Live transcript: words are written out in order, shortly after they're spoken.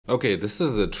Okay, this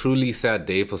is a truly sad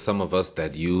day for some of us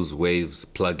that use Waves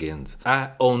plugins.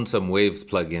 I own some Waves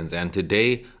plugins, and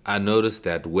today I noticed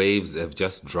that Waves have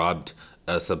just dropped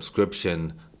a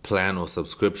subscription plan or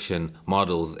subscription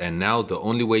models, and now the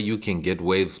only way you can get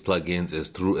Waves plugins is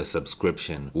through a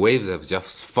subscription. Waves have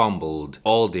just fumbled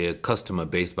all their customer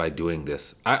base by doing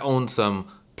this. I own some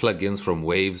plugins from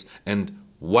Waves, and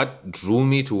what drew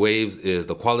me to Waves is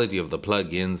the quality of the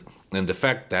plugins and the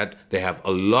fact that they have a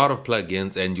lot of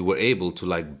plugins and you were able to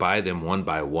like buy them one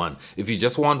by one. If you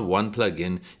just want one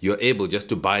plugin, you're able just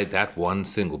to buy that one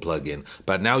single plugin.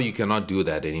 But now you cannot do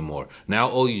that anymore. Now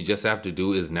all you just have to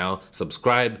do is now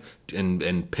subscribe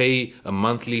and pay a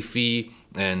monthly fee,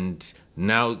 and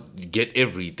now you get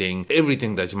everything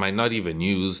that you might not even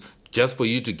use, just for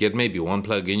you to get maybe one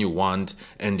plugin you want,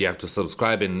 and you have to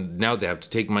subscribe, and now they have to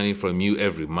take money from you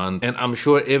every month. And I'm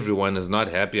sure everyone is not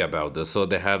happy about this. So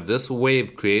they have this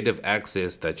Wave Creative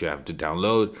Access that you have to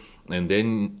download, and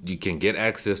then you can get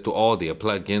access to all their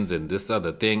plugins and this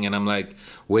other thing. And I'm like,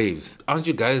 Waves, aren't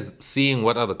you guys seeing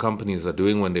what other companies are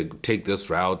doing when they take this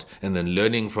route and then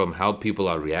learning from how people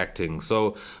are reacting?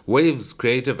 So Waves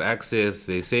Creative Access,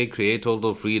 they say create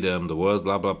total freedom, the words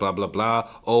blah, blah, blah, blah, blah,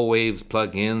 all Waves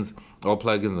plugins, all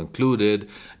plugins included,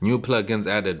 new plugins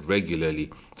added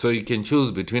regularly. So you can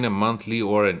choose between a monthly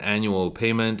or an annual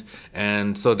payment.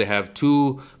 And so they have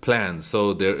two plans.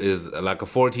 So there is like a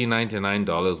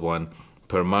 $14.99 one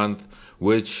per month,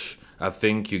 which I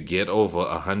think you get over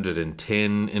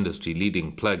 110 industry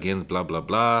leading plugins, blah, blah,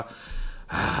 blah.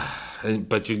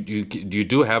 But you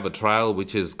do have a trial,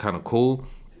 which is kind of cool.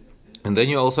 And then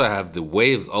you also have the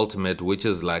Waves Ultimate, which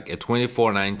is like a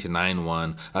 $24.99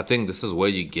 one. I think this is where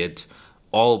you get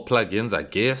all plugins, I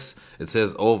guess. It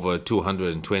says over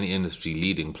 220 industry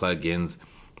leading plugins.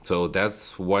 So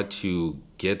that's what you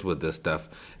get with this stuff.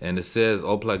 And it says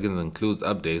all plugins includes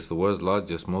updates, the world's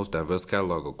largest, most diverse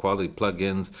catalog of quality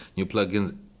plugins, new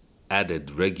plugins added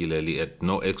regularly at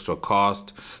no extra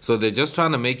cost. So they're just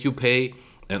trying to make you pay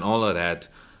and all of that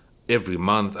every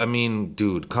month. I mean,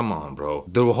 dude, come on, bro.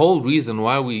 The whole reason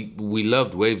why we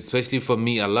loved Wave, especially for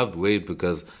me, I loved Wave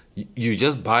because you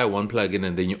just buy one plugin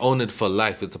and then you own it for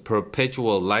life. It's a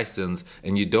perpetual license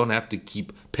and you don't have to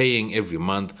keep paying every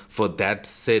month for that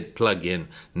said plugin.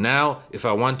 Now, if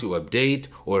I want to update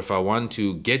or if I want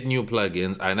to get new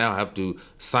plugins, I now have to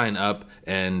sign up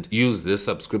and use this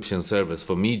subscription service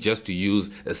for me just to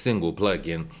use a single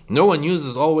plugin. No one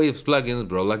uses all Waves plugins,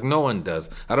 bro. Like, no one does.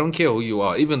 I don't care who you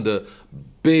are. Even the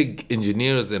big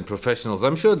engineers and professionals,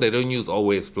 I'm sure they don't use all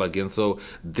Waves plugins. So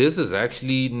this is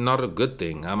actually not a good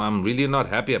thing. I'm really not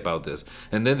happy about this.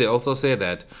 And then they also say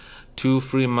that 2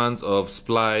 free months of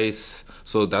Splice,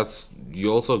 so that's,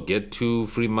 you also get 2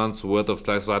 free months worth of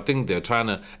Splice. So I think they're trying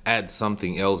to add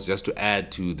something else just to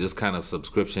add to this kind of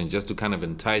subscription, just to kind of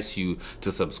entice you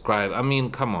to subscribe. I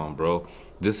mean, come on, bro.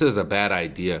 This is a bad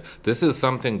idea. This is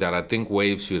something that I think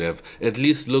Waves should have at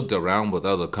least looked around with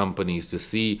other companies to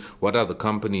see what other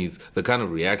companies, the kind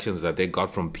of reactions that they got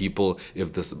from people,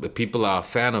 if people are a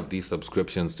fan of these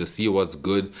subscriptions, to see what's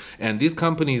good. And these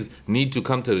companies need to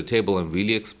come to the table and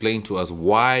really explain to us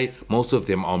why most of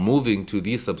them are moving to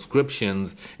these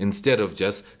subscriptions instead of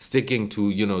just sticking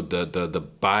to, you know, the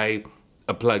buy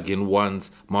a plugin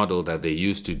once model that they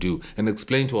used to do, and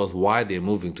explain to us why they're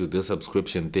moving to this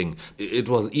subscription thing. It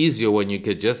was easier when you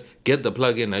could just get the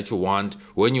plugin that you want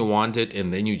when you want it,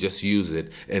 and then you just use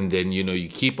it, and then, you know, you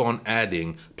keep on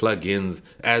adding plugins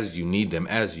as you need them,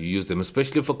 as you use them,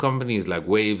 especially for companies like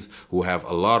Waves who have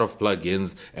a lot of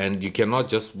plugins, and you cannot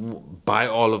just buy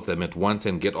all of them at once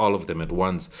and get all of them at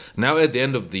once. Now at the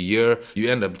end of the year, you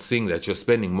end up seeing that you're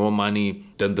spending more money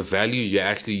than the value you're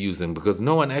actually using, because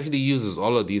no one actually uses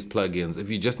all of these plugins.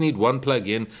 If you just need one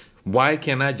plugin, why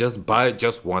can't I just buy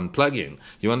just one plugin?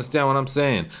 You understand what I'm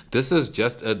saying? This is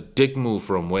just a dick move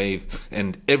from Wave,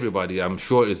 and everybody, I'm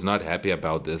sure, is not happy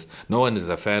about this. No one is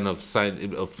a fan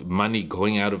of money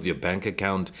going out of your bank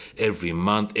account every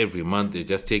month. Every month they're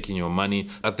just taking your money.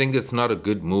 I think it's not a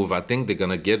good move. I think they're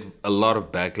gonna get a lot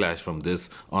of backlash from this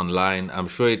online. I'm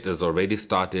sure it has already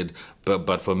started.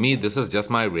 But for me, this is just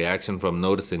my reaction from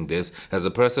noticing this as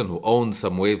a person who owns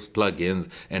some Waves plugins,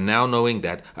 and now knowing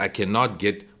that I cannot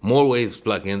get more Waves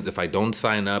plugins if I don't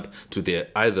sign up to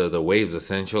either the Waves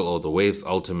Essential or the Waves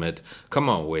Ultimate. Come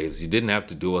on, Waves, you didn't have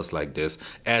to do us like this.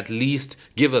 At least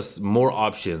give us more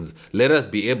options. Let us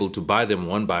be able to buy them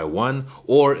one by one,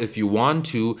 or if you want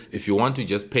to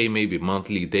just pay maybe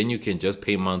monthly, then you can just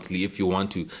pay monthly. If you want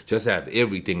to just have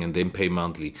everything and then pay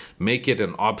monthly, make it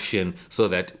an option so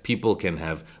that people can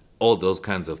have all those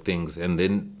kinds of things, and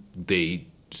then they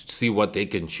see what they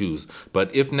can choose.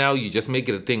 But if now you just make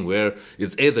it a thing where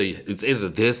it's either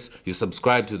this, you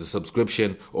subscribe to the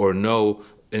subscription, or no,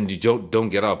 and you don't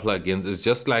get our plugins, it's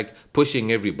just like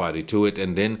pushing everybody to it.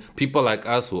 And then people like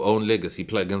us who own legacy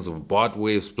plugins, who've bought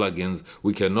Waves plugins,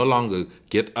 we can no longer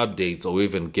get updates or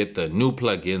even get the new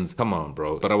plugins. Come on,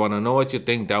 bro. But I want to know what you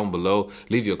think down below.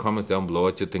 Leave your comments down below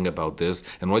what you think about this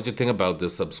and what you think about the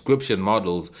subscription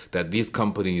models that these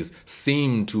companies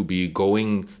seem to be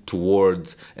going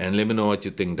towards. And let me know what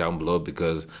you think down below,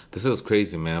 because this is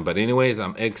crazy, man. But anyways,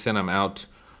 I'm X and I'm out.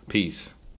 Peace.